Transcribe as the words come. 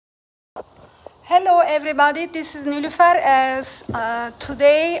Hello everybody, this is Nilüfer.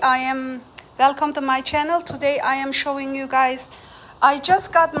 Today welcome to my channel. Today I am showing you guys, I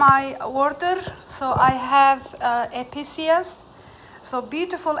just got my order, so I have epicias, so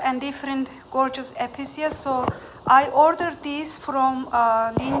beautiful and different gorgeous epicias. So I ordered these from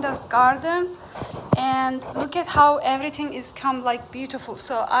Linda's garden, and look at how everything is come like beautiful.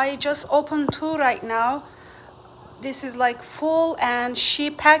 So I just opened two right now. This is like full, and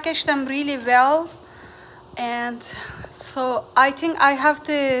she packaged them really well. And so I think I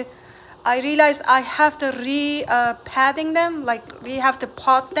realized I have to padding them, like we have to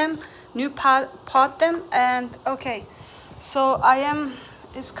pot them, pot them. And okay, so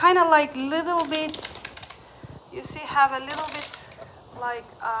it's kind of like little bit, you see, have a little bit like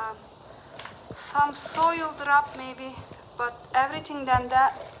some soil drop maybe, but everything then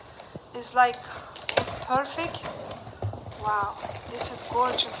that is like perfect. Wow, this is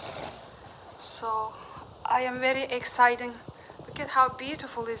gorgeous. So I am very excited. Look at how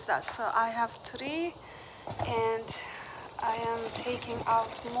beautiful is that. So I have three, and I am taking out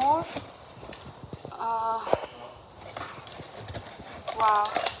more.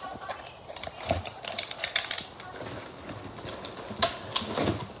 Wow.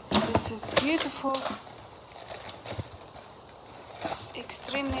 This is beautiful. It's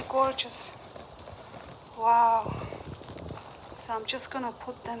extremely gorgeous. Wow. So I'm just gonna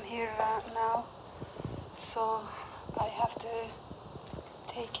put them here now. So I have to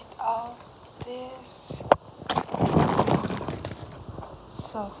take it out this.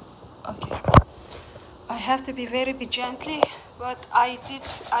 So okay, I have to be very gently, but I did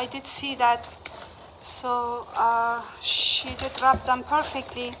see that. So she did wrap them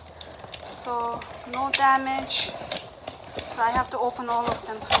perfectly, so no damage. So I have to open all of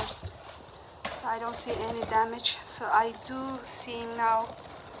them first. So I don't see any damage. So I do see now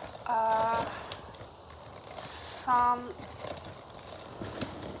some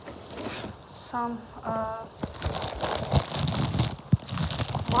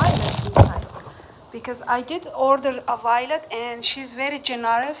violet inside, because I did order a violet, and she's very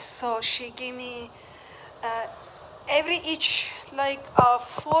generous. So she gave me each like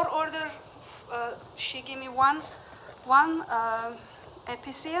 4 order. She gave me one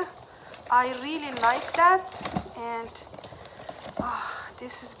epicia. I really like that, and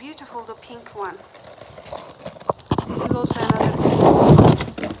this is beautiful, the pink one. This is also another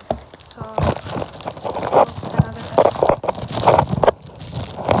epicia. So also another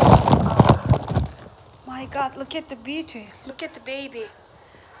my God, look at the beauty. Look at the baby.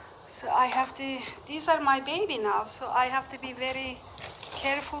 So I have to, these are my baby now, so I have to be very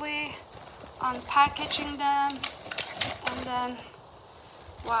carefully unpackaging them. And then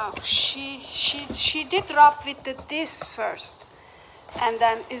wow, she did wrap with this first, and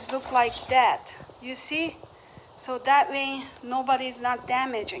then it looked like that, you see. So that way nobody is not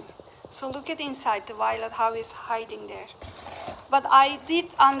damaging. So look at inside the violet, how it's hiding there. But I did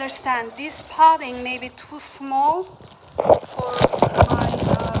understand this potting may be too small for my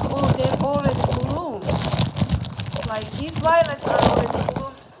oh, they're already bloomed. Like these violets are already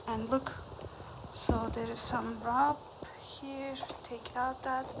bloomed, and look, so there is some rub here. Take out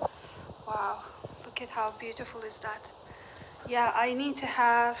that. Wow, look at how beautiful is that. Yeah, I need to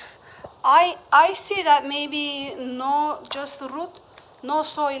have, I see that maybe no, just the root, no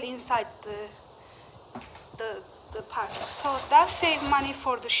soil inside the pack. So that saved money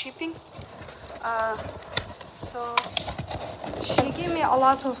for the shipping. So she gave me a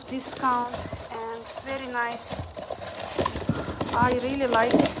lot of discount, and very nice. I really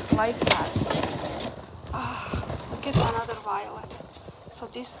like that. Look at another violet. So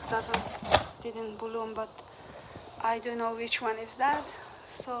this didn't bloom, but I don't know which one is that.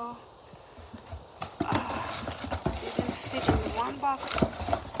 So didn't fit in one box.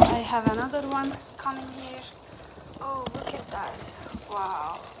 I have another one coming here. Oh, look at that.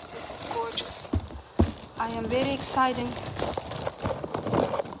 Wow, this is gorgeous. I am very excited.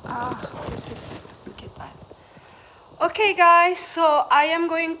 Look at that. Okay guys, so I am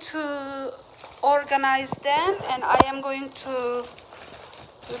going to organize them, and I am going to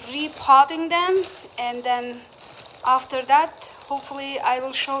repotting them, and then after that hopefully I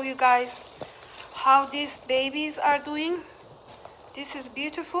will show you guys how these babies are doing. This is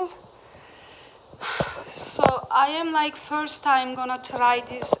beautiful. So I am like first time gonna try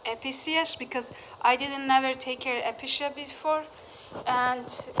these epicias, because I didn't never take care of epicia before, and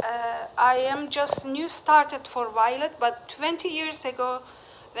I am just new started for violet. But 20 years ago,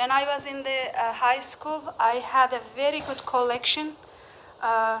 when I was in the high school, I had a very good collection.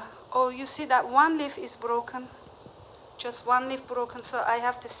 Oh, you see that one leaf is broken, just one leaf broken, so I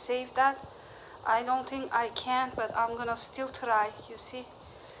have to save that. I don't think I can, but I'm gonna still try. You see,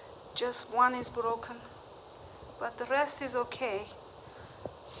 just one is broken, but the rest is okay.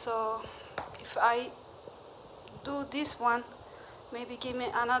 So if I do this one, maybe give me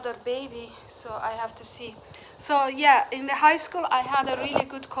another baby, so I have to see. So yeah, in the high school I had a really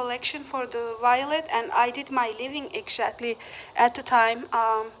good collection for the violet, and I did my living exactly at the time.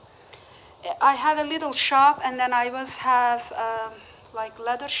 I had a little shop, and then I was have like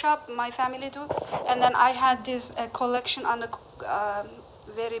leather shop, my family do, and then I had this collection on a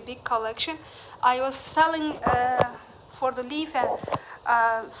very big collection. I was selling for the leaf and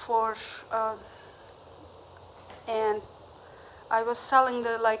and I was selling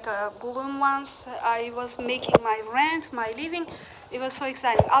the like balloon ones. I was making my rent, my living. It was so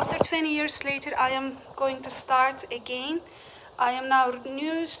exciting. After 20 years later, I am going to start again. I am now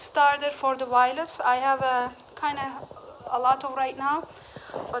new starter for the violets. I have a kind of a lot of right now,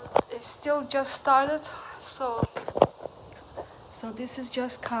 but it's still just started. So this is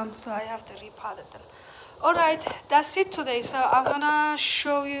just come, so I have to repot them. All right, that's it today. So I'm gonna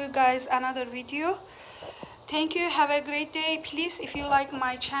show you guys another video. Thank you. Have a great day. Please, if you like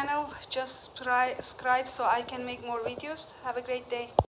my channel, just subscribe so I can make more videos. Have a great day.